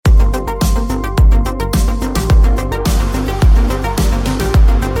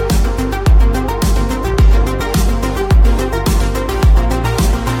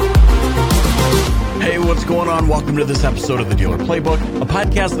welcome to this episode of The Dealer Playbook, a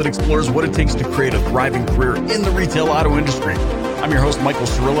podcast that explores what it takes to create a thriving career in the retail auto industry. I'm your host, Michael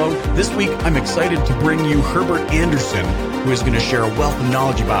Cirillo. This week, I'm excited to bring you Herbert Anderson, who is going to share a wealth of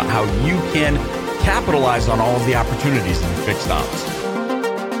knowledge about how you can capitalize on all of the opportunities in fixed ops.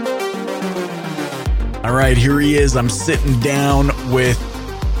 All right, here he is. I'm sitting down with,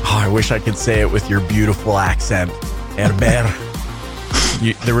 I wish I could say it with your beautiful accent, Herbert.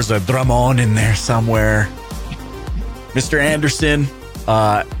 There was a drum-on in there somewhere. Mr. Anderson,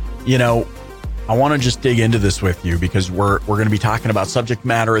 I want to just dig into this with you because we're going to be talking about subject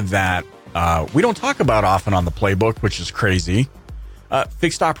matter that we don't talk about often on the playbook, which is crazy.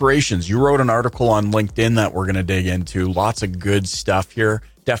 Fixed operations. You wrote an article on LinkedIn that we're going to dig into. Lots of good stuff here.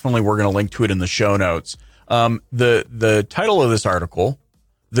 Definitely, we're going to link to it in the show notes. The title of this article,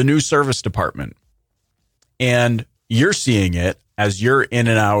 The New Service Department. And you're seeing it as you're in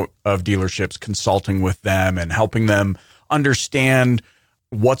and out of dealerships, consulting with them and helping them understand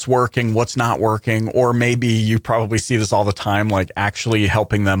what's working, what's not working, or maybe you probably see this all the time, like actually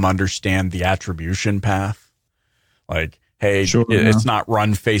helping them understand the attribution path. Like, hey, it's not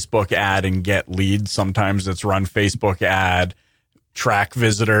run Facebook ad and get leads. Sometimes it's run Facebook ad, track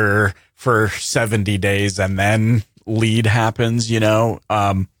visitor for 70 days, and then lead happens,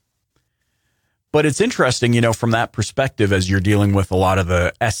 But it's interesting, from that perspective, as you're dealing with a lot of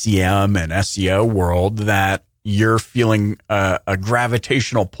the SEM and SEO world, that you're feeling a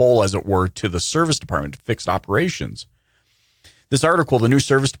gravitational pull, as it were, to the service department, to fixed operations. This article, The New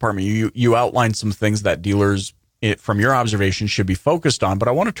Service Department, you outlined some things that dealers, from your observation, should be focused on. But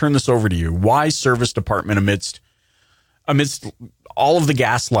I want to turn this over to you. Why service department amidst all of the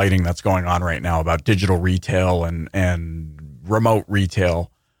gaslighting that's going on right now about digital retail and remote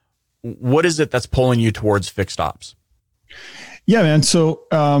retail? What is it that's pulling you towards fixed ops? Yeah, man. So,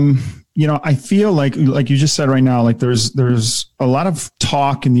 I feel like you just said right now, like there's a lot of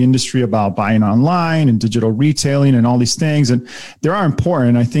talk in the industry about buying online and digital retailing and all these things. And they are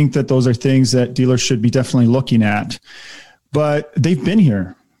important. I think that those are things that dealers should be definitely looking at, but they've been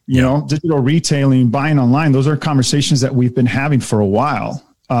here, digital retailing, buying online. Those are conversations that we've been having for a while.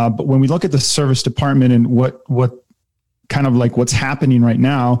 But when we look at the service department and what kind of like what's happening right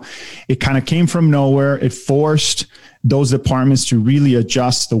now, it kind of came from nowhere. It forced those departments to really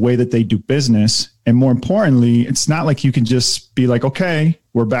adjust the way that they do business. And more importantly, it's not like you can just be like, okay,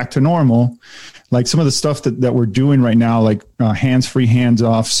 we're back to normal. Like some of the stuff that we're doing right now, like hands-free,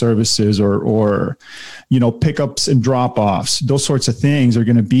 hands-off services or pickups and drop-offs, those sorts of things are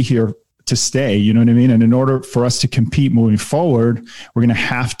going to be here to stay. You know what I mean? And in order for us to compete moving forward, we're going to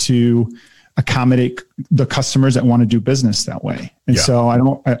have to accommodate the customers that want to do business that way. And so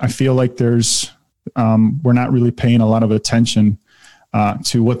I feel like we're not really paying a lot of attention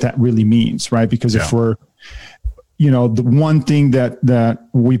to what that really means, right? Because if we're, the one thing that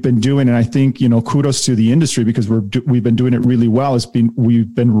we've been doing, and I think, kudos to the industry because we've been doing it really well,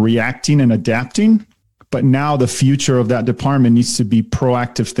 we've been reacting and adapting, but now the future of that department needs to be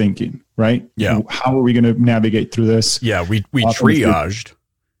proactive thinking, right? Yeah. How are we going to navigate through this? Yeah. We triaged.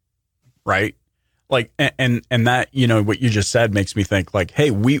 Right. Like, and that, what you just said makes me think like, hey,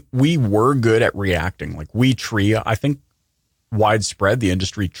 we were good at reacting. Like I think widespread, the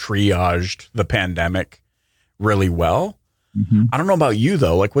industry triaged the pandemic really well. Mm-hmm. I don't know about you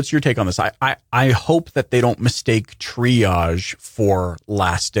though. Like, what's your take on this? I hope that they don't mistake triage for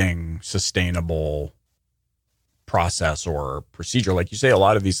lasting, sustainable process or procedure. Like you say, a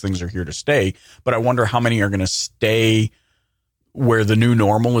lot of these things are here to stay, but I wonder how many are going to stay where the new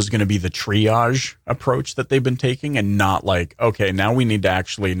normal is going to be the triage approach that they've been taking and not like, okay, now we need to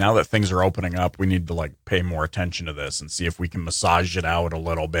actually, now that things are opening up, we need to like pay more attention to this and see if we can massage it out a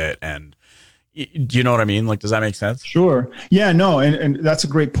little bit. And do you know what I mean? Like, does that make sense? Sure. Yeah, no. And that's a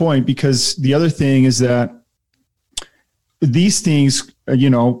great point because the other thing is that these things,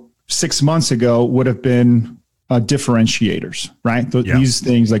 6 months ago would have been differentiators, right? These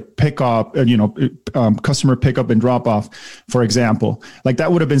things like pick up, customer pickup and drop off, for example, like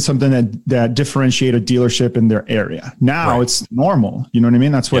that would have been something that differentiated a dealership in their area. Now it's normal. You know what I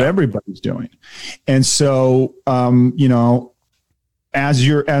mean? That's what everybody's doing. And so,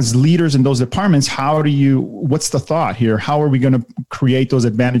 as leaders in those departments, what's the thought here? How are we going to create those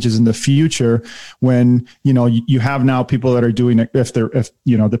advantages in the future when, you have now people that are doing it, if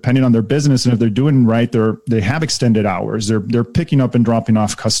depending on their business and if they're doing right, they have extended hours, they're picking up and dropping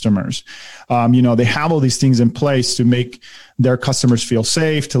off customers. They have all these things in place to make their customers feel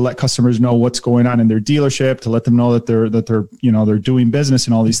safe, to let customers know what's going on in their dealership, to let them know that they're doing business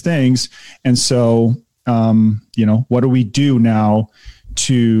and all these things. And so, what do we do now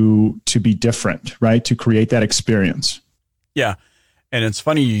to be different, right? To create that experience. Yeah. And it's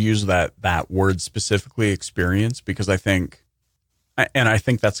funny you use that word specifically, experience, because I think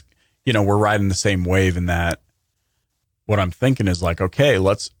that's, we're riding the same wave in that what I'm thinking is like, okay,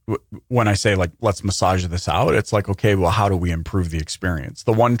 when I say like, let's massage this out, it's like, okay, well, how do we improve the experience?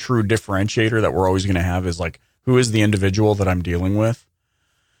 The one true differentiator that we're always going to have is like, who is the individual that I'm dealing with?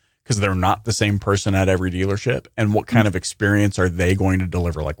 Because they're not the same person at every dealership. And what kind of experience are they going to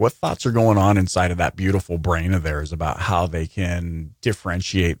deliver? Like, what thoughts are going on inside of that beautiful brain of theirs about how they can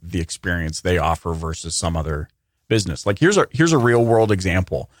differentiate the experience they offer versus some other business? Like, here's a real world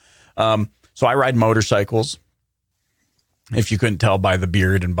example. So I ride motorcycles. If you couldn't tell by the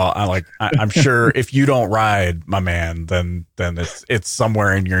beard and I'm sure if you don't ride, my man, then it's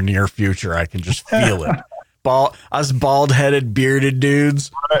somewhere in your near future. I can just feel it. Us bald-headed, bearded dudes.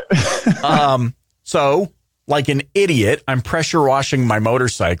 So like an idiot, I'm pressure washing my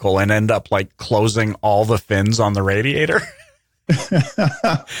motorcycle and end up like closing all the fins on the radiator.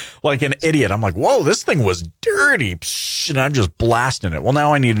 Like an idiot. I'm like, whoa, this thing was dirty. Psh, and I'm just blasting it. Well,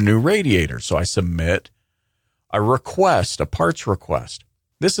 now I need a new radiator. So I submit a parts request.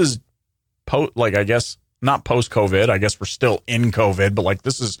 This is I guess not post-COVID. I guess we're still in COVID, but like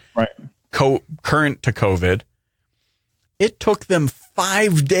this is right. Current to COVID. It took them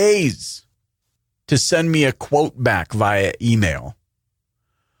 5 days to send me a quote back via email.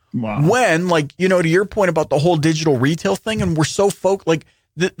 Wow. When, like, to your point about the whole digital retail thing, and we're so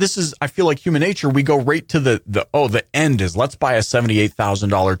this is, I feel like human nature, we go right to the end is let's buy a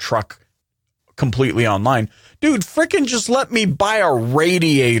 $78,000 truck completely online. Dude, frickin' just let me buy a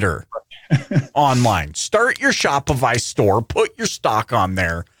radiator online. Start your Shopify store, put your stock on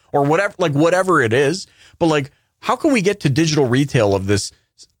there. Or whatever it is. But like, how can we get to digital retail of this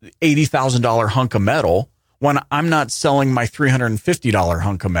 $80,000 hunk of metal when I'm not selling my $350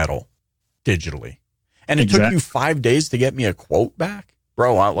 hunk of metal digitally? And it took you 5 days to get me a quote back,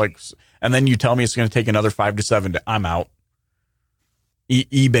 bro. And then you tell me it's going to take another 5 to 7 days. I'm out.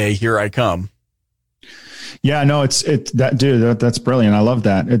 eBay, here I come. Yeah, no, it's that dude. That's brilliant. I love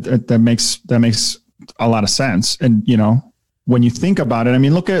that. That makes a lot of sense. And when you think about it, I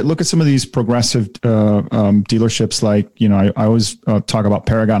mean, look at some of these progressive dealerships. Like, I always talk about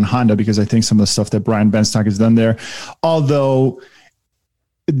Paragon Honda because I think some of the stuff that Brian Benstock has done there, although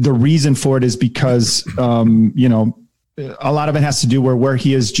the reason for it is because, a lot of it has to do where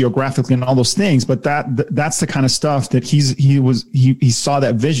he is geographically and all those things. But that's the kind of stuff that he saw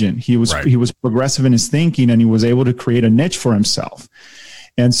that vision. He was progressive in his thinking, and he was able to create a niche for himself.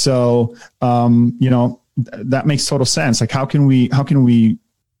 And so, that makes total sense. Like, how can we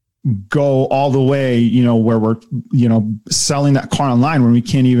go all the way, where we're, selling that car online when we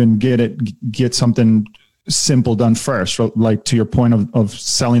can't even get something simple done first, like to your point of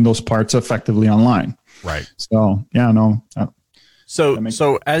selling those parts effectively online. Right. So, yeah, no. So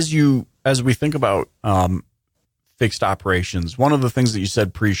as we think about, fixed operations, one of the things that you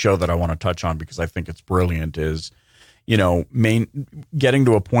said pre-show that I want to touch on, because I think it's brilliant, is, getting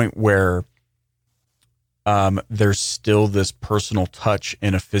to a point where, there's still this personal touch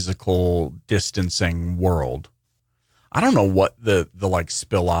in a physical distancing world. I don't know what the like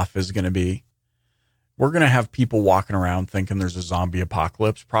spill off is going to be. We're going to have people walking around thinking there's a zombie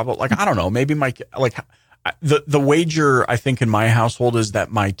apocalypse. Probably, like, I don't know, maybe the wager I think in my household is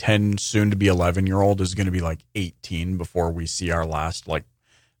that my 10 soon to be 11-year-old is going to be like 18 before we see our last, like,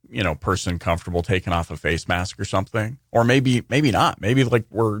 person comfortable taking off a face mask or something. Or maybe not. Maybe like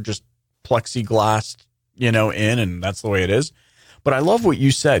we're just plexiglass, in, and that's the way it is. But I love what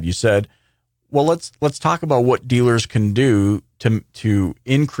you said. You said, well, let's talk about what dealers can do to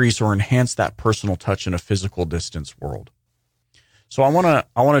increase or enhance that personal touch in a physical distance world. So I want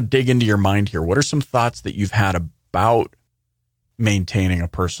to dig into your mind here. What are some thoughts that you've had about maintaining a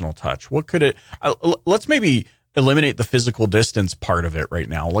personal touch? What could it, let's maybe eliminate the physical distance part of it right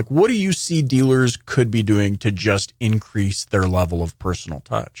now. Like, what do you see dealers could be doing to just increase their level of personal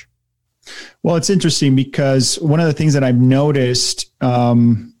touch? Well, it's interesting because one of the things that I've noticed,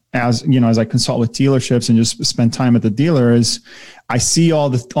 as I consult with dealerships and just spend time at the dealer, is I see all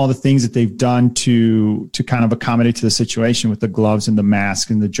the things that they've done to kind of accommodate to the situation with the gloves and the mask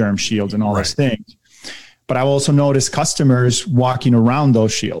and the germ shields and all those things. But I also notice customers walking around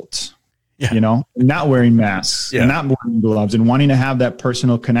those shields, not wearing masks and not wearing gloves and wanting to have that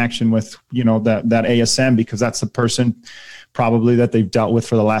personal connection with, that ASM, because that's the person probably that they've dealt with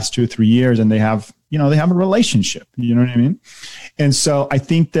for the last 2 or 3 years, and they have a relationship, you know what I mean? And so I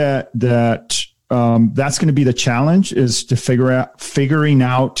think that's going to be the challenge, is to figuring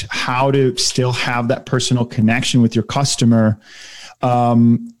out how to still have that personal connection with your customer,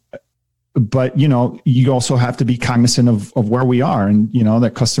 But, you also have to be cognizant of where we are, and,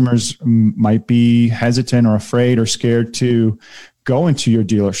 that customers might be hesitant or afraid or scared to go into your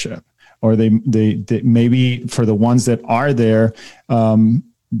dealership, or they maybe for the ones that are there,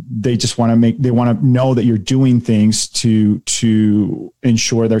 they just want to know that you're doing things to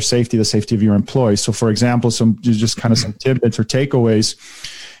ensure their safety, the safety of your employees. So for example, some tidbits or takeaways,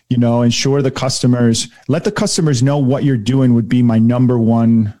 ensure let the customers know what you're doing would be my number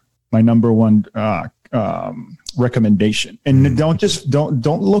one recommendation. And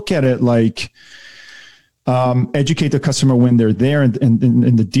don't look at it like, educate the customer when they're there in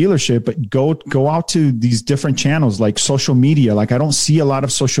the dealership, but go out to these different channels like social media. Like I don't see a lot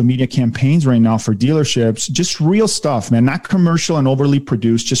of social media campaigns right now for dealerships, just real stuff, man, not commercial and overly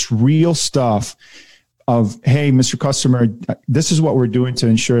produced, just real stuff of, hey, Mr. Customer, this is what we're doing to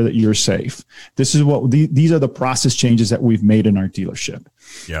ensure that you're safe. This is these are the process changes that we've made in our dealership.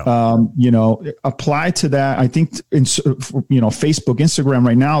 Yeah. Apply to that. I think Facebook, Instagram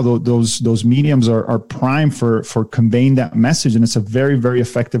right now, those mediums are prime for conveying that message. And it's a very, very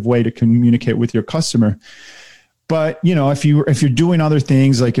effective way to communicate with your customer. But, if you're doing other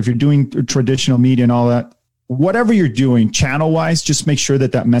things, like if you're doing traditional media and all that, whatever you're doing channel wise, just make sure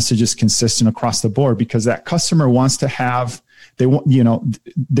that message is consistent across the board, because that customer wants to have, they want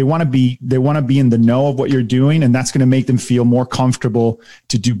to be in the know of what you're doing, and that's going to make them feel more comfortable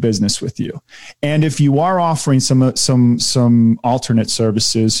to do business with you. And if you are offering some alternate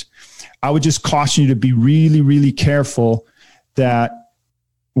services, I would just caution you to be really, really careful that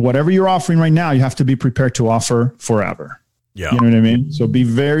whatever you're offering right now, you have to be prepared to offer forever. Yeah. You know what I mean? So be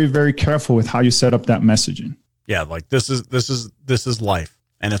very, very careful with how you set up that messaging. Yeah. Like this is life,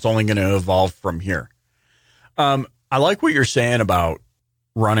 and it's only going to evolve from here. I like what you're saying about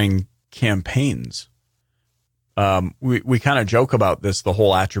running campaigns. We kind of joke about this, the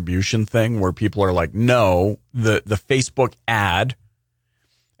whole attribution thing, where people are like, no, the Facebook ad,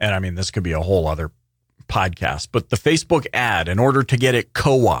 and I mean, this could be a whole other podcast, but the Facebook ad, in order to get it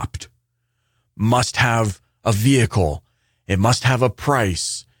co-opted, must have a vehicle. It must have a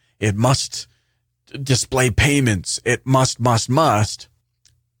price. It must display payments. It must.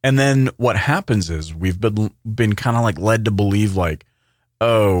 And then what happens is we've been kind of like led to believe like,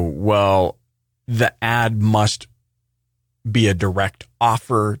 oh, well, the ad must be a direct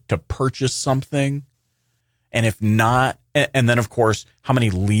offer to purchase something. And if not, and then of course, how many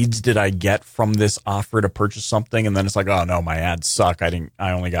leads did I get from this offer to purchase something? And then it's like, oh no, my ads suck. I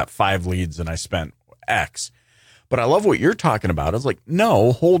only got 5 leads and I spent X. But I love what you're talking about. It's like,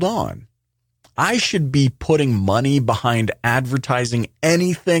 no, hold on. I should be putting money behind advertising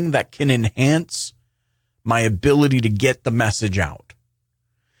anything that can enhance my ability to get the message out.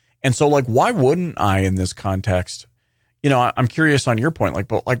 And so like, why wouldn't I in this context, I'm curious on your point,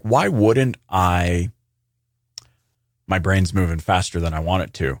 but why wouldn't I, my brain's moving faster than I want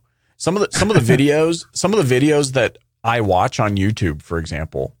it to. Some of the videos that I watch on YouTube, for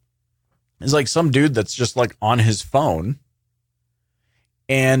example, is like some dude that's just like on his phone,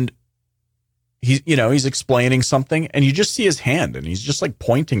 and he's explaining something, and you just see his hand and he's just like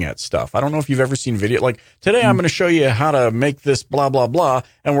pointing at stuff. I don't know if you've ever seen video like, today I'm going to show you how to make this blah, blah, blah,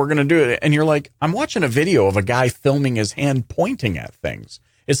 and we're going to do it. And you're like, I'm watching a video of a guy filming his hand pointing at things.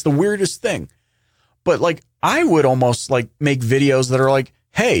 It's the weirdest thing. But like, I would almost like make videos that are like,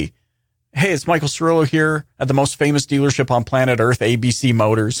 hey, it's Michael Cirillo here at the most famous dealership on planet Earth, ABC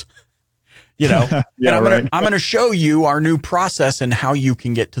Motors. Yeah, and I'm going to show you our new process and how you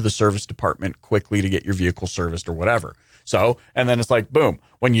can get to the service department quickly to get your vehicle serviced or whatever. So, and then it's like, boom,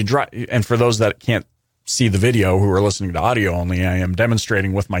 when you drive, and for those that can't see the video who are listening to audio only, I am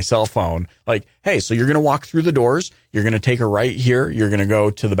demonstrating with my cell phone, like, hey, so you're going to walk through the doors, you're going to take a right here, you're going to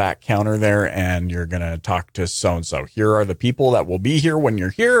go to the back counter there, and you're going to talk to so-and-so. Here are the people that will be here when you're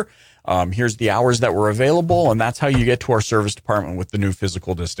here. Here's the hours that were available, and that's how you get to our service department with the new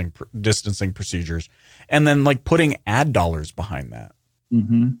physical distancing procedures. And then like putting ad dollars behind that.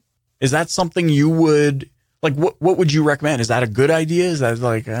 Mm-hmm. Is that something you would like? What would you recommend? Is that a good idea? Is that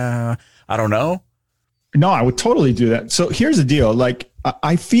like, I don't know. No, I would totally do that. So here's the deal. Like,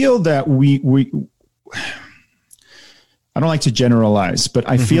 I feel that we I don't like to generalize, but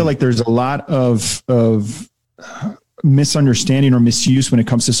I feel like there's a lot of misunderstanding or misuse when it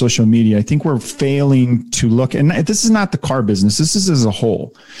comes to social media. I think we're failing to look, and this is not the car business, this is as a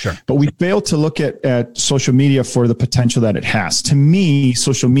whole. Sure. But we fail to look at social media for the potential that it has. To me,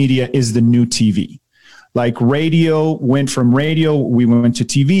 social media is the new TV. Like radio went from radio, we went to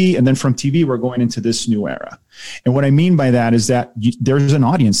TV, and then from TV, we're going into this new era. And what I mean by that is that there's an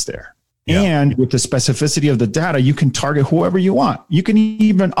audience there. Yeah. And with the specificity of the data, you can target whoever you want. You can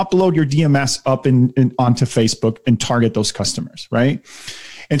even upload your DMS up onto Facebook and target those customers, right?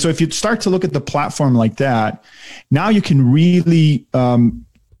 And so if you start to look at the platform like that, now you can really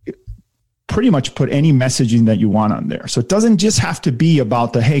pretty much put any messaging that you want on there. So it doesn't just have to be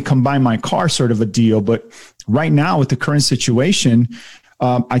about the, hey, come buy my car sort of a deal. But right now with the current situation,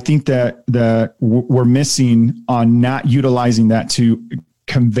 I think that we're missing on not utilizing that to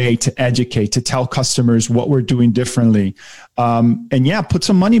convey, to educate, to tell customers what we're doing differently. And yeah, put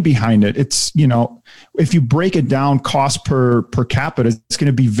some money behind it. It's, if you break it down cost per capita, it's going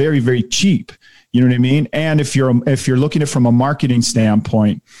to be very, very cheap. You know what I mean? And if you're looking at it from a marketing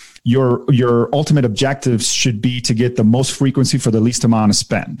standpoint, your ultimate objectives should be to get the most frequency for the least amount of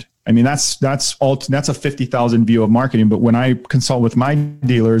spend. I mean, that's a 50,000 view of marketing. But when I consult with my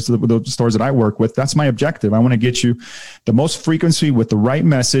dealers, the stores that I work with, that's my objective. I want to get you the most frequency with the right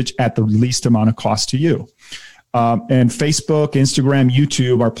message at the least amount of cost to you. And Facebook, Instagram,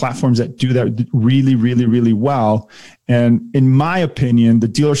 YouTube are platforms that do that really, really, really well. And in my opinion, the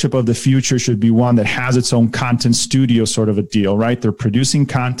dealership of the future should be one that has its own content studio sort of a deal, right? They're producing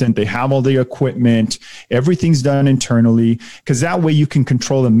content. They have all the equipment. Everything's done internally, because that way you can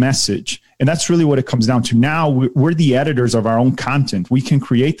control the message. And that's really what it comes down to. Now we're the editors of our own content. We can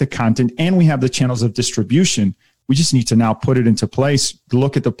create the content and we have the channels of distribution. We just need to now put it into place,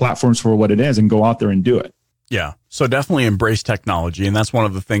 look at the platforms for what it is, and go out there and do it. Yeah. So definitely embrace technology. And that's one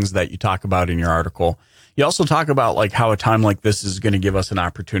of the things that you talk about in your article. You also talk about like how a time like this is going to give us an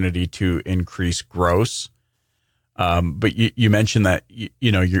opportunity to increase gross. But you mentioned that,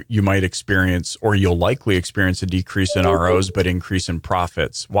 you might experience, or you'll likely experience, a decrease in ROs, but increase in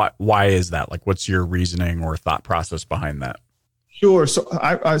profits. Why is that? Like, what's your reasoning or thought process behind that? Sure. So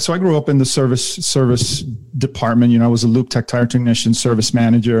I grew up in the service department. I was a loop tech, tire technician, service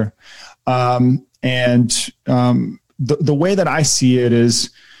manager. The way that I see it is,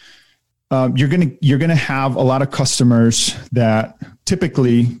 you're gonna have a lot of customers that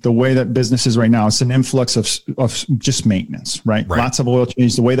typically, the way that business is right now, it's an influx of just maintenance, right? Lots of oil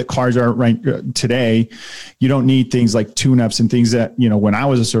change. The way that cars are right today, you don't need things like tune-ups and things that, when I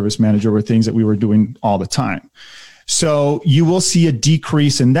was a service manager, were things that we were doing all the time. So you will see a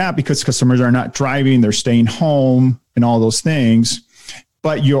decrease in that because customers are not driving, they're staying home and all those things.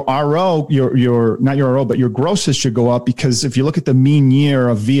 But your RO, not your RO, but your grosses should go up, because if you look at the mean year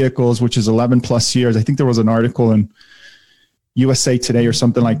of vehicles, which is 11 plus years, I think there was an article in USA Today or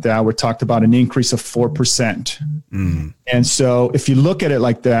something like that, where it talked about an increase of 4%. And so if you look at it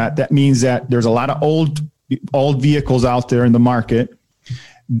like that, that means that there's a lot of old vehicles out there in the market.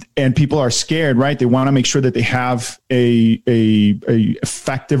 And people are scared, right? They want to make sure that they have a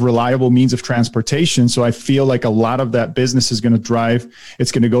effective, reliable means of transportation. So I feel like a lot of that business is going to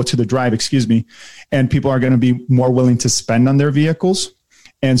go to the drive, and people are going to be more willing to spend on their vehicles.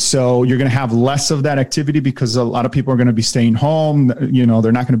 And so you're going to have less of that activity because a lot of people are going to be staying home.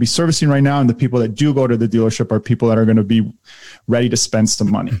 They're not going to be servicing right now. And the people that do go to the dealership are people that are going to be ready to spend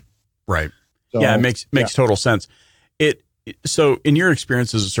some money. Right. So, yeah, it makes total sense. So in your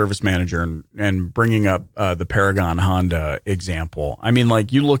experience as a service manager and bringing up the Paragon Honda example, I mean,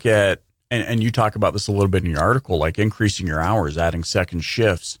 like, you look at, and you talk about this a little bit in your article, like increasing your hours, adding second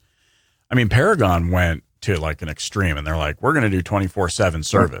shifts. I mean, Paragon went to like an extreme, and they're like, we're going to do 24/7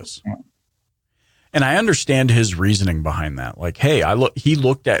 service. And I understand his reasoning behind that. Like, hey, he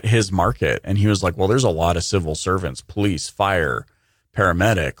looked at his market and he was like, well, there's a lot of civil servants, police, fire,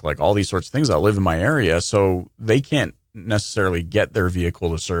 paramedic, like all these sorts of things that live in my area. So they can't necessarily get their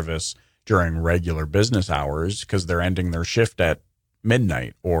vehicle to service during regular business hours because they're ending their shift at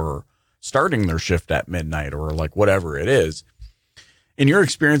midnight or starting their shift at midnight, or like whatever it is. In your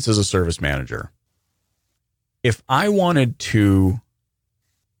experience as a service manager, if I wanted to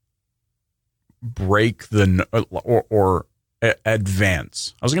break or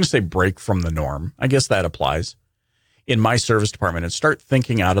advance, I was going to say break from the norm, I guess that applies, in my service department, and start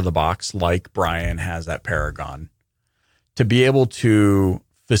thinking out of the box like Brian has at Paragon, to be able to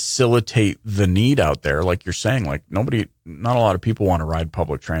facilitate the need out there, like you're saying, like not a lot of people want to ride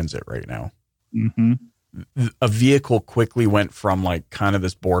public transit right now. Mm-hmm. A vehicle quickly went from like kind of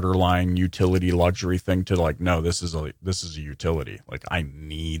this borderline utility luxury thing to like, no, this is a utility. Like, I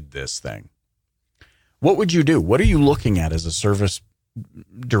need this thing. What would you do? What are you looking at as a service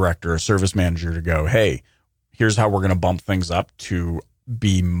director, a service manager, to go, hey, here's how we're going to bump things up to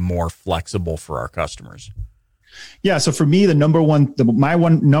be more flexible for our customers? Yeah. So for me, my number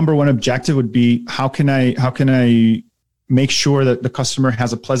one objective would be, how can I make sure that the customer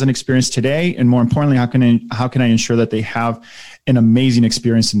has a pleasant experience today? And more importantly, how can I ensure that they have an amazing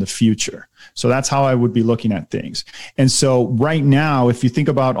experience in the future? So that's how I would be looking at things. And so right now, if you think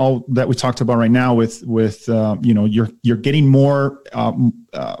about all that we talked about right now with you're getting more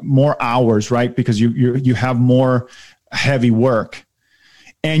hours, right? Because you have more heavy work.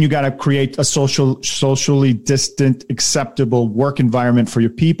 And you got to create a socially distant, acceptable work environment for your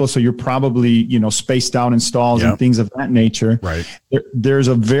people. So you're probably, spaced out in stalls and things of that nature. Right. There's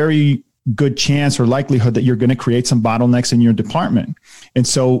a very good chance or likelihood that you're going to create some bottlenecks in your department. And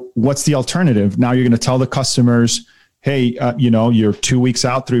so what's the alternative? Now you're going to tell the customers, hey, you're 2 weeks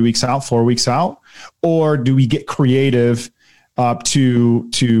out, 3 weeks out, 4 weeks out, or do we get creative to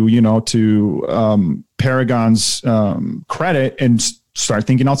Paragon's credit and start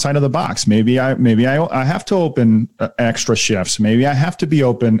thinking outside of the box? Maybe I have to open extra shifts. Maybe I have to be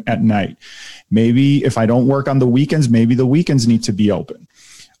open at night. Maybe if I don't work on the weekends, maybe the weekends need to be open.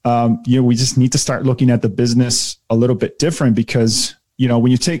 We just need to start looking at the business a little bit different because,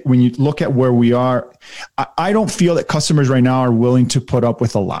 when you look at where we are, I don't feel that customers right now are willing to put up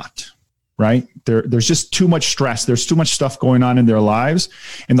with a lot. Right? There's just too much stress. There's too much stuff going on in their lives.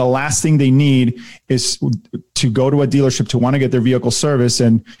 And the last thing they need is to go to a dealership to want to get their vehicle serviced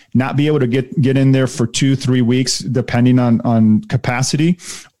and not be able to get in there for 2-3 weeks, depending on capacity,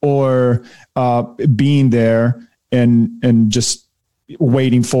 or being there and just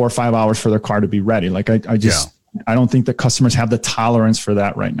waiting 4 or 5 hours for their car to be ready. Like I don't think that customers have the tolerance for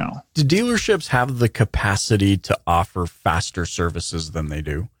that right now. Do dealerships have the capacity to offer faster services than they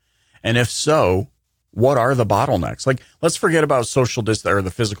do? And if so, what are the bottlenecks? Like, let's forget about social distance or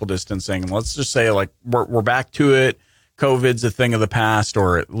the physical distancing. Let's just say like we're back to it. COVID's a thing of the past,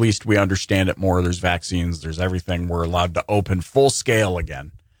 or at least we understand it more. There's vaccines, there's everything. We're allowed to open full scale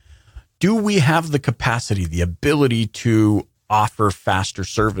again. Do we have the capacity, the ability to offer faster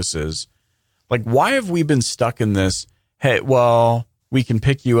services? Like, why have we been stuck in this? Hey, well, we can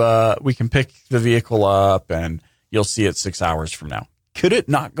pick you up. We can pick the vehicle up and you'll see it 6 hours from now. Could it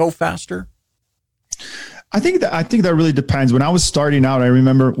not go faster? I think that really depends. When I was starting out, I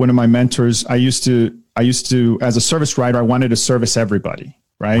remember one of my mentors, I used to, as a service writer, I wanted to service everybody.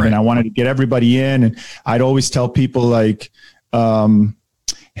 Right. And I wanted to get everybody in. And I'd always tell people like,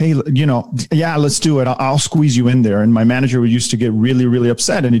 hey, let's do it. I'll squeeze you in there. And my manager used to get really, really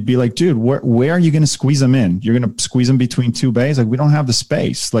upset. And he'd be like, dude, where are you going to squeeze them in? You're going to squeeze them between two bays? Like, we don't have the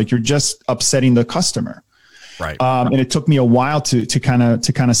space. Like, you're just upsetting the customer. Right. And it took me a while to kind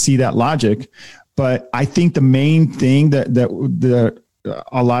of see that logic. But I think the main thing that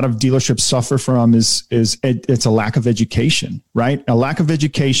a lot of dealerships suffer from is it's a lack of education, right? A lack of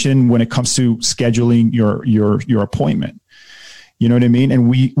education when it comes to scheduling your appointment. You know what I mean? And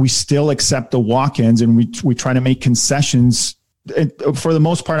we still accept the walk-ins, and we try to make concessions. And for the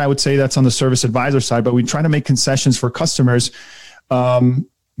most part, I would say that's on the service advisor side, but we try to make concessions for customers when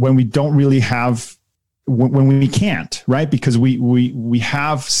we don't really have. When we can't, right? Because we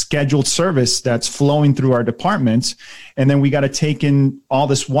have scheduled service that's flowing through our departments, and then we got to take in all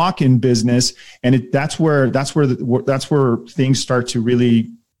this walk-in business, and that's where things start to really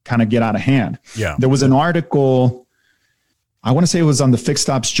kind of get out of hand. Yeah, there was an article, I want to say it was on the Fixed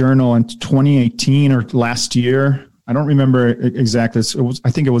Ops Journal in 2018 or last year. I don't remember exactly.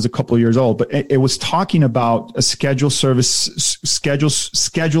 I think it was a couple of years old, but it was talking about a scheduler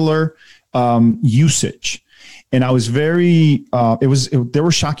usage. And I was there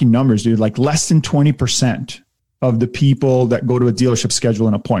were shocking numbers, dude, like less than 20% of the people that go to a dealership schedule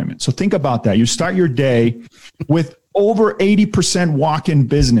an appointment. So think about that. You start your day with over 80% walk-in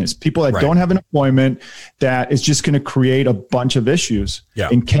business, people that don't have an appointment, that is just going to create a bunch of issues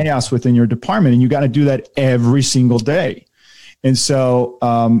and chaos within your department. And you got to do that every single day. And so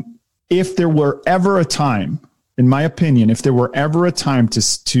if there were ever a time, in my opinion, if there were ever a time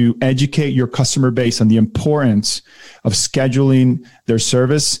to educate your customer base on the importance of scheduling their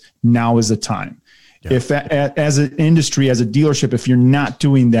service, now is the time. Yeah. If as an industry, as a dealership, if you're not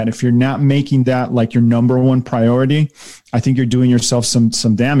doing that, if you're not making that like your number one priority, I think you're doing yourself some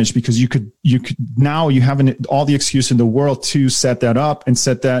damage, because you could now you have all the excuse in the world to set that up and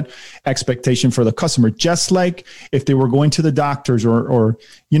set that expectation for the customer. Just like if they were going to the doctors or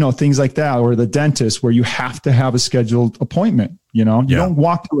things like that, or the dentist, where you have to have a scheduled appointment. You don't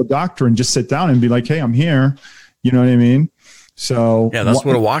walk to a doctor and just sit down and be like, hey, I'm here. You know what I mean? So that's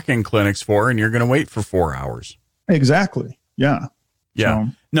what a walk-in clinic's for, and you're going to wait for 4 hours. Exactly. Yeah. Yeah.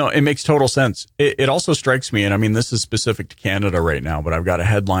 So, no, it makes total sense. It also strikes me, and I mean, this is specific to Canada right now, but I've got a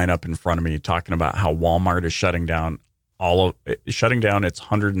headline up in front of me talking about how Walmart is shutting down shutting down its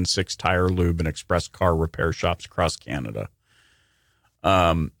 106 tire, lube, and express car repair shops across Canada.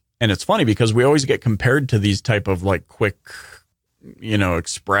 And it's funny because we always get compared to these type of like quick,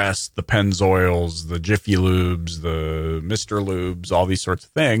 express, the Pennzoils, the Jiffy Lubes, the Mr. Lubes, all these sorts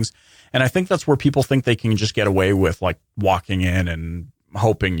of things. And I think that's where people think they can just get away with like walking in and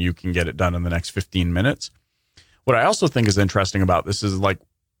hoping you can get it done in the next 15 minutes. What I also think is interesting about this is like,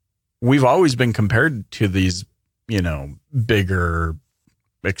 we've always been compared to these, bigger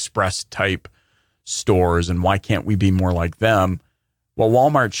express type stores. And why can't we be more like them? Well,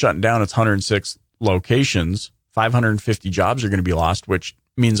 Walmart's shutting down its 106 locations. 550 jobs are going to be lost, which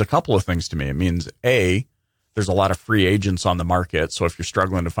means a couple of things to me. It means A, there's a lot of free agents on the market. So if you're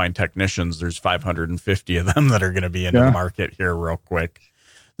struggling to find technicians, there's 550 of them that are going to be into the market here real quick.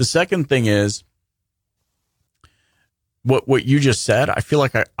 The second thing is what you just said. I feel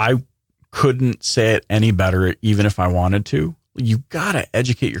like I couldn't say it any better, even if I wanted to. You got to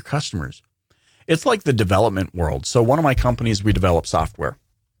educate your customers. It's like the development world. So one of my companies, we develop software.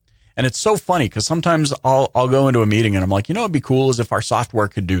 And it's so funny because sometimes I'll go into a meeting and I'm like, it'd be cool is if our software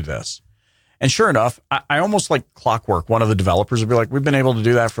could do this. And sure enough, I almost like clockwork. One of the developers would be like, we've been able to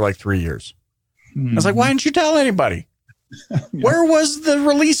do that for like 3 years. I was like, why didn't you tell anybody? Where was the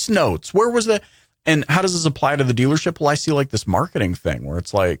release notes? Where was the... And how does this apply to the dealership? Well, I see like this marketing thing where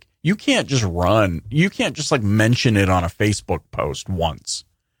it's like, you can't just like mention it on a Facebook post once.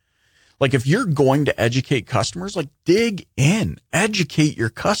 Like if you're going to educate customers, like dig in, educate your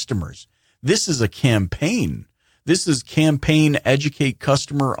customers. This is a campaign. This is campaign educate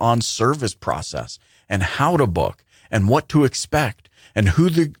customer on service process and how to book and what to expect and who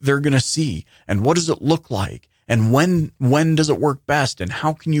they're going to see and what does it look like and when does it work best and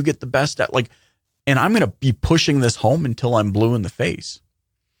how can you get the best at like, and I'm going to be pushing this home until I'm blue in the face.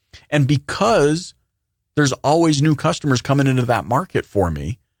 And because there's always new customers coming into that market for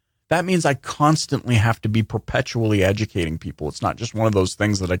me, that means I constantly have to be perpetually educating people. It's not just one of those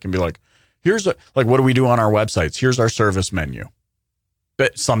things that I can be like, what do we do on our websites? Here's our service menu.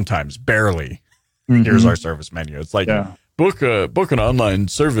 But sometimes, barely, here's our service menu. It's like, book an online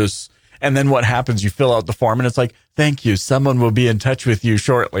service. And then what happens? You fill out the form and it's like, thank you. Someone will be in touch with you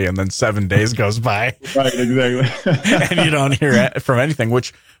shortly. And then 7 days goes by. Right, exactly. And you don't hear from anything,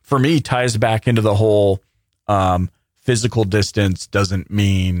 which for me ties back into the whole physical distance doesn't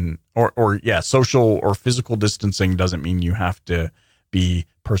mean, social or physical distancing doesn't mean you have to be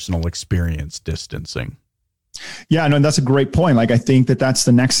personal experience distancing. Yeah, no, that's a great point. Like, I think that's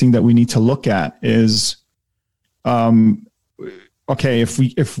the next thing that we need to look at is, okay,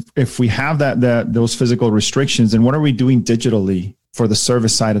 if we have those physical restrictions, then what are we doing digitally for the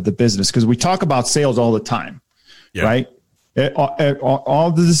service side of the business? Because we talk about sales all the time, right?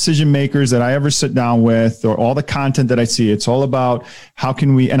 All the decision makers that I ever sit down with, or all the content that I see, it's all about how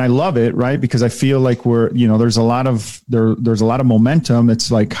can we, and I love it, right? Because I feel like there's a lot of momentum.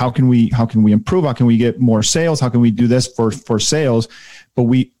 It's like, how can we improve? How can we get more sales? How can we do this for sales? But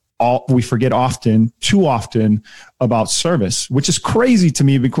we forget too often about service, which is crazy to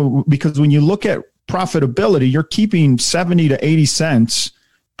me because when you look at profitability, you're keeping 70 to 80 cents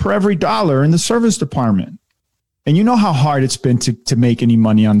per every dollar in the service department. And you know how hard it's been to make any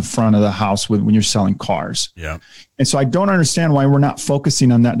money on the front of the house when you're selling cars. Yeah. And so I don't understand why we're not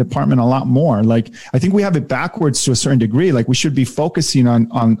focusing on that department a lot more. Like, I think we have it backwards to a certain degree. Like, we should be focusing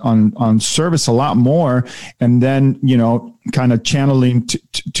on service a lot more and then, kind of channeling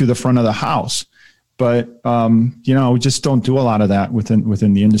to the front of the house. But, we just don't do a lot of that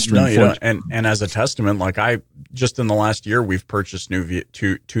within the industry. No, and as a testament, like just in the last year, we've purchased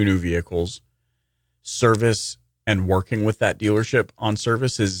two new vehicles. Service and working with that dealership on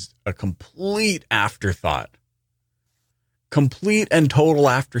service is a complete afterthought. Complete and total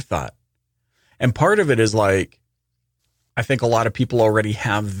afterthought. And part of it is like, I think a lot of people already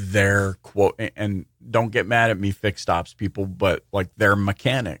have their quote, and don't get mad at me, fixed ops people, but like their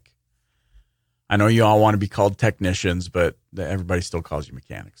mechanic. I know you all want to be called technicians, but everybody still calls you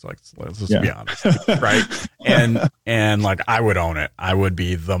mechanics. Like, let's be honest, right? And like, I would own it. I would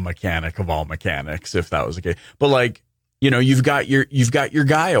be the mechanic of all mechanics if that was the case. But like, you've got your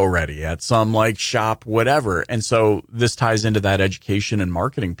guy already at some like shop, whatever. And so this ties into that education and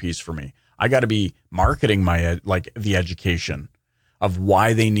marketing piece for me. I got to be marketing the education of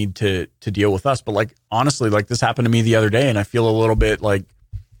why they need to deal with us. But like, honestly, like this happened to me the other day, and I feel a little bit like,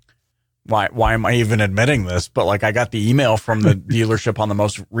 why am I even admitting this? But like, I got the email from the dealership on the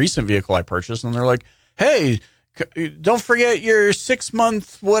most recent vehicle I purchased, and they're like, hey, don't forget your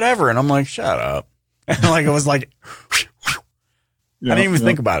 6-month whatever. And I'm like, shut up. And like, it was like, I didn't even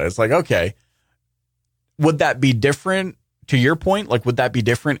think about it. It's like, okay, would that be different to your point? Like, would that be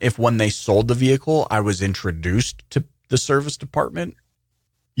different if when they sold the vehicle, I was introduced to the service department?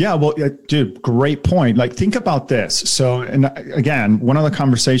 Yeah, well, dude, great point. Like, think about this. So, and again, one of the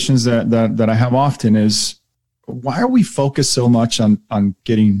conversations that I have often is, why are we focused so much on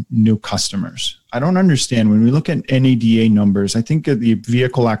getting new customers? I don't understand. When we look at NADA numbers, I think the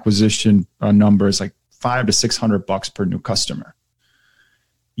vehicle acquisition number is like $500 to $600 per new customer.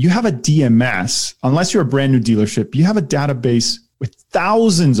 You have a DMS, unless you're a brand new dealership, you have a database with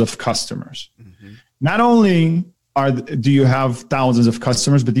thousands of customers. Mm-hmm. Not only do you have thousands of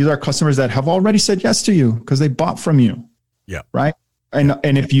customers, but these are customers that have already said yes to you because they bought from you. Yeah. Right. And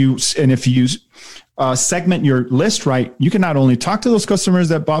if you segment your list right, you can not only talk to those customers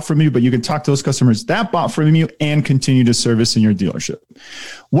that bought from you, but you can talk to those customers that bought from you and continue to service in your dealership.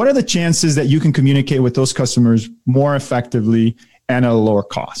 What are the chances that you can communicate with those customers more effectively and at a lower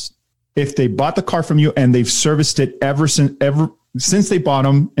cost if they bought the car from you and they've serviced it ever since they bought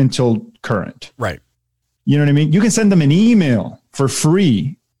them until current? Right. You know what I mean? You can send them an email for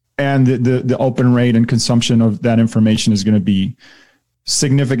free, and the open rate and consumption of that information is going to be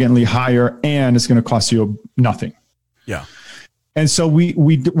significantly higher, and it's going to cost you nothing. Yeah. And so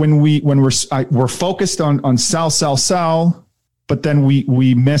we're focused on sell, but then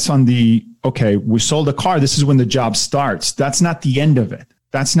we miss on okay, we sold a car. This is when the job starts. That's not the end of it.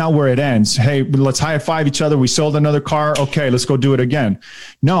 That's not where it ends. Hey, let's high five each other. We sold another car. Okay, let's go do it again.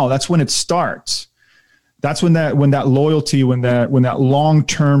 No, that's when it starts. That's when that loyalty, when that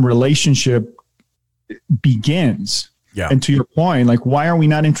long-term relationship begins. Yeah. And to your point, like, why are we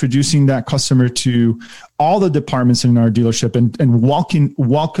not introducing that customer to all the departments in our dealership and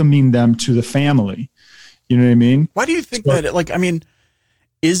welcoming them to the family? You know what I mean? Why do you think that? Like, I mean,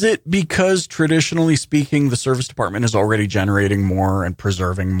 is it because traditionally speaking, the service department is already generating more and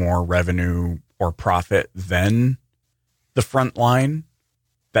preserving more revenue or profit than the front line?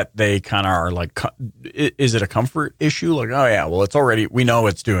 That they kind of are like, is it a comfort issue? Like, oh yeah, well, we know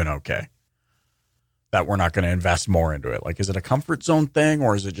it's doing okay, that we're not going to invest more into it. Like, is it a comfort zone thing,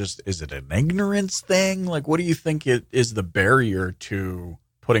 or is it an ignorance thing? Like, what do you think is the barrier to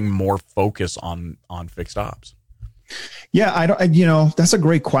putting more focus on fixed ops? Yeah, that's a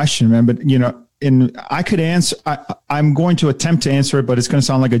great question, man. But, I could answer, I'm going to attempt to answer it, but it's going to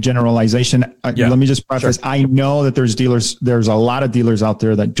sound like a generalization. Yeah, let me just preface. Sure. I know that there's a lot of dealers out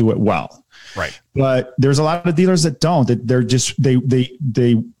there that do it well. Right. But there's a lot of dealers that don't, that they're just,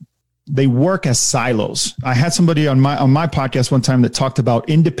 they work as silos. I had somebody on my podcast one time that talked about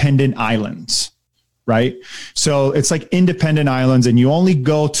independent islands, right? So it's like independent islands, and you only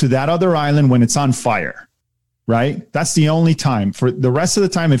go to that other island when it's on fire. Right? That's the only time. For the rest of the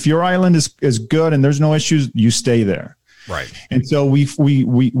time, if your island is good and there's no issues, you stay there. Right. And so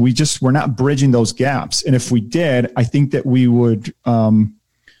we're not bridging those gaps. And if we did, I think that we would,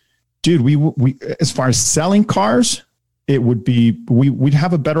 we as far as selling cars, it would be, we'd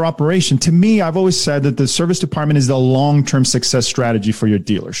have a better operation. To me, I've always said that the service department is the long-term success strategy for your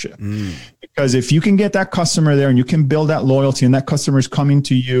dealership. Because if you can get that customer there and you can build that loyalty, and that customer is coming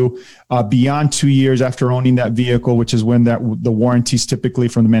to you beyond 2 years after owning that vehicle, which is when the warranties typically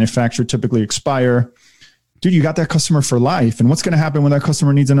from the manufacturer typically expire, dude, you got that customer for life. And what's going to happen when that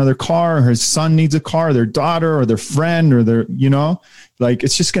customer needs another car, or his son needs a car, or their daughter, or their friend, or their,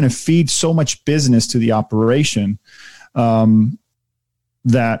 it's just going to feed so much business to the operation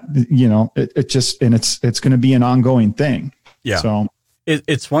that, it's going to be an ongoing thing. Yeah. So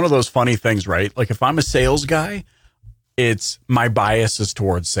it's one of those funny things, right? Like, if I'm a sales guy, it's my bias is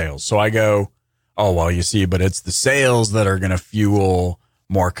towards sales. So I go, oh, well, you see, but it's the sales that are going to fuel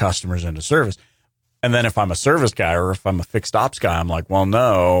more customers into service. And then if I'm a service guy, or if I'm a fixed ops guy, I'm like, well,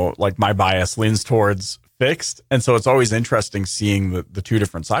 no, like, my bias leans towards fixed. And so it's always interesting seeing the two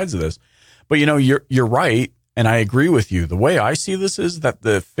different sides of this. But, you're right. And I agree with you. The way I see this is that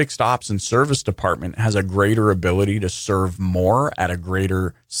the fixed ops and service department has a greater ability to serve more at a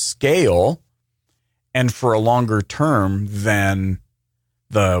greater scale and for a longer term than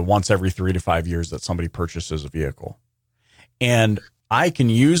the once every 3 to 5 years that somebody purchases a vehicle. And I can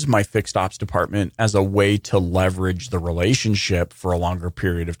use my fixed ops department as a way to leverage the relationship for a longer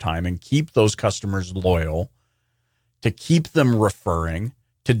period of time and keep those customers loyal, to keep them referring,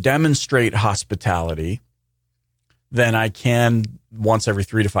 to demonstrate hospitality, then I can once every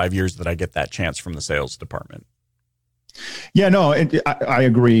 3 to 5 years that I get that chance from the sales department. Yeah, no, I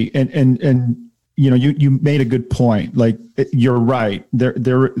agree. And you made a good point. Like, you're right.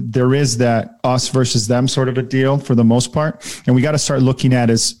 There is that us versus them sort of a deal for the most part. And we got to start looking at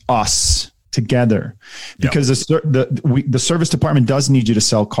as us together, because the service department does need you to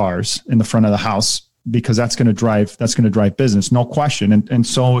sell cars in the front of the house because that's going to drive business, no question. And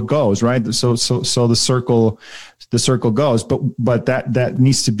so it goes, right? So the circle goes, but that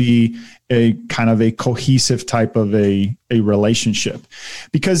needs to be a kind of a cohesive type of a relationship,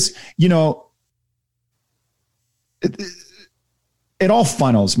 because, it all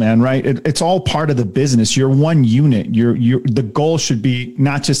funnels, man, right? It's all part of the business. You're one unit. The goal should be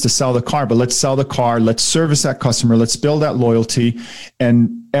not just to sell the car, but let's sell the car. Let's service that customer. Let's build that loyalty,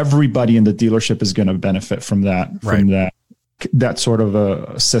 and everybody in the dealership is going to benefit from that, that sort of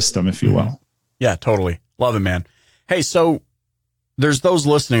a system, if you will. Yeah, totally. Love it, man. Hey, so there's those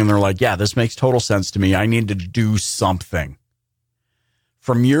listening and they're like, yeah, this makes total sense to me. I need to do something.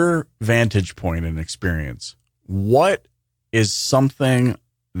 From your vantage point and experience, what is something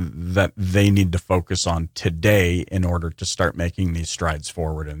that they need to focus on today in order to start making these strides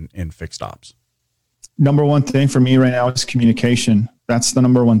forward in fixed ops? Number one thing for me right now is communication. That's the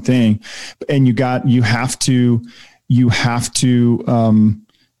number one thing. And you have to, you just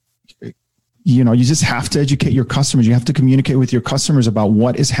have to educate your customers. You have to communicate with your customers about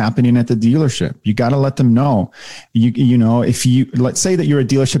what is happening at the dealership. You got to let them know. If let's say that you're a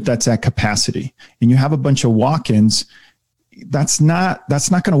dealership that's at capacity and you have a bunch of walk-ins, that's not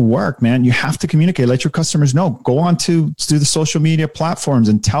going to work, man. You have to communicate. Let your customers know. Go on to the social media platforms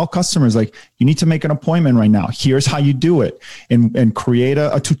and tell customers, like, you need to make an appointment right now. Here's how you do it, and create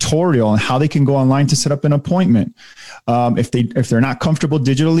a tutorial on how they can go online to set up an appointment. If they're not comfortable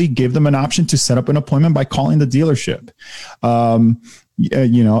digitally, give them an option to set up an appointment by calling the dealership.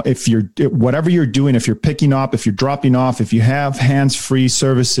 If whatever you're doing, if you're picking up, if you're dropping off, if you have hands-free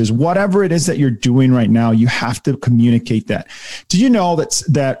services, whatever it is that you're doing right now, you have to communicate that. Do you know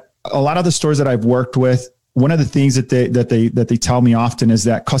that a lot of the stores that I've worked with, one of the things that they tell me often is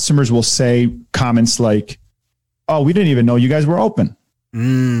that customers will say comments like, "Oh, we didn't even know you guys were open."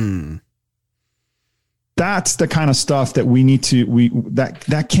 That's the kind of stuff that we need to,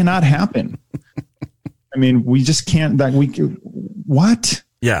 that cannot happen. I mean, we just can't, what?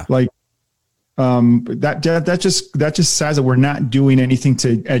 Yeah. Like, that just says that we're not doing anything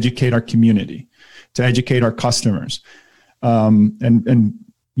to educate our community, to educate our customers. That's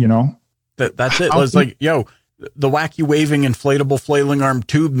it. It's like, the wacky waving inflatable flailing arm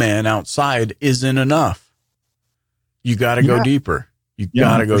tube man outside isn't enough. You got to go deeper. You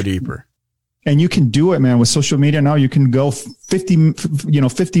got to go deeper. And you can do it, man, with social media now. You can go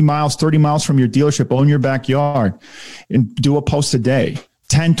 50 miles, 30 miles from your dealership, own your backyard, and do a post a day,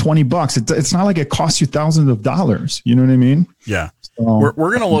 $10, $20. It's not like it costs you thousands of dollars. You know what I mean? Yeah. So, we're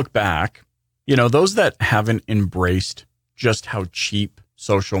going to look back, those that haven't embraced just how cheap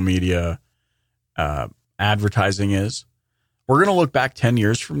social media advertising is. We're going to look back 10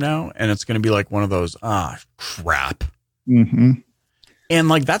 years from now, and it's going to be like one of those, crap. Mm-hmm. And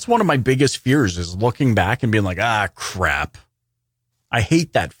like, that's one of my biggest fears, is looking back and being like, crap. I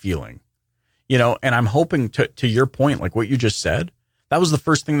hate that feeling, and I'm hoping to your point, like what you just said, that was the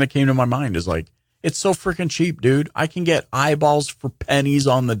first thing that came to my mind, is like, it's so freaking cheap, dude. I can get eyeballs for pennies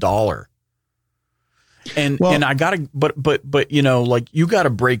on the dollar. And I gotta, but like, you gotta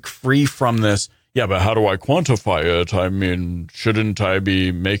break free from this. Yeah, but how do I quantify it? I mean, shouldn't I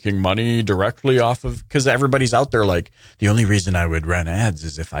be making money directly off of, because everybody's out there like, the only reason I would run ads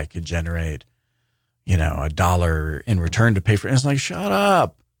is if I could generate, $1 in return to pay for it. And it's like, shut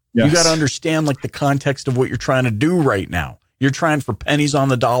up. Yes. You got to understand like the context of what you're trying to do right now. You're trying for pennies on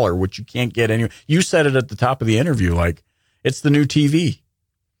the dollar, which you can't get anywhere. You said it at the top of the interview, like, it's the new TV.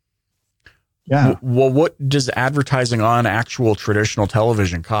 Yeah. Well, what does advertising on actual traditional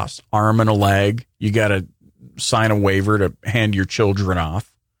television cost? Arm and a leg. You got to sign a waiver to hand your children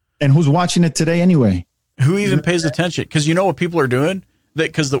off. And who's watching it today anyway? Who even pays attention? Because you know what people are doing?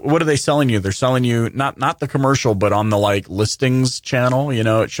 What are they selling you? They're selling you not the commercial, but on the like listings channel.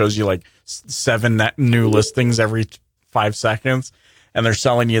 It shows you like 7 new listings every 5 seconds, and they're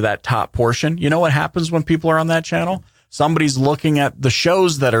selling you that top portion. You know what happens when people are on that channel? Somebody's looking at the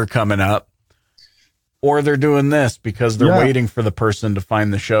shows that are coming up. Or they're doing this because they're waiting for the person to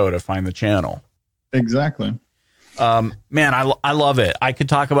find the show, to find the channel. Exactly. Man, I love it. I could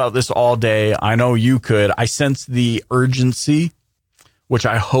talk about this all day. I know you could. I sense the urgency, which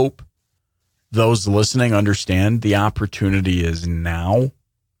I hope those listening understand. The opportunity is now.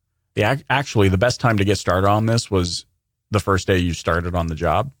 Actually, the best time to get started on this was the first day you started on the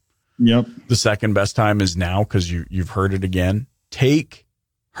job. Yep. The second best time is now, because you've heard it again. Take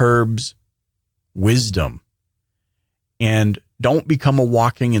Herb's wisdom and don't become a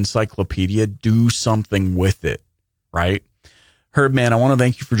walking encyclopedia. Do something with it, right? Herb, man, I want to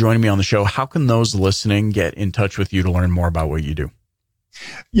thank you for joining me on the show. How can those listening get in touch with you to learn more about what you do?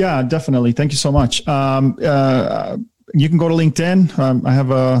 Yeah, definitely. Thank you so much. You can go to LinkedIn. I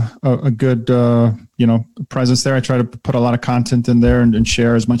have a good, presence there. I try to put a lot of content in there and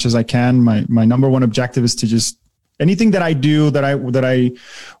share as much as I can. My number one objective is to just anything that I do, that I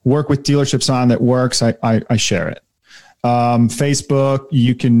work with dealerships on that works, I share it. Facebook,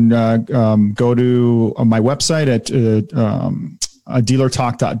 you can go to my website at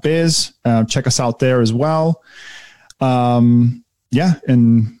dealertalk.biz. Check us out there as well. And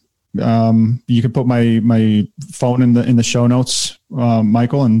you can put my phone in the show notes,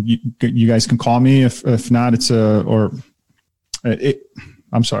 Michael, and you guys can call me if not.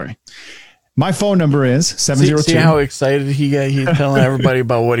 I'm sorry. My phone number is 702. See how excited he's telling everybody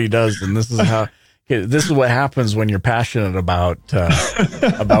about what he does, and this is what happens when you're passionate about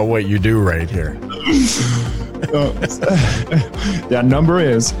what you do right here. That number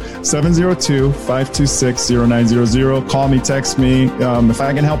is 702-526-0900. Call me, text me. If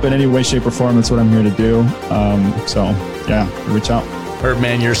I can help in any way, shape, or form, that's what I'm here to do. Reach out. Herb,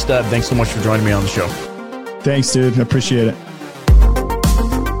 man, you're a stud. Thanks so much for joining me on the show. Thanks, dude. I appreciate it.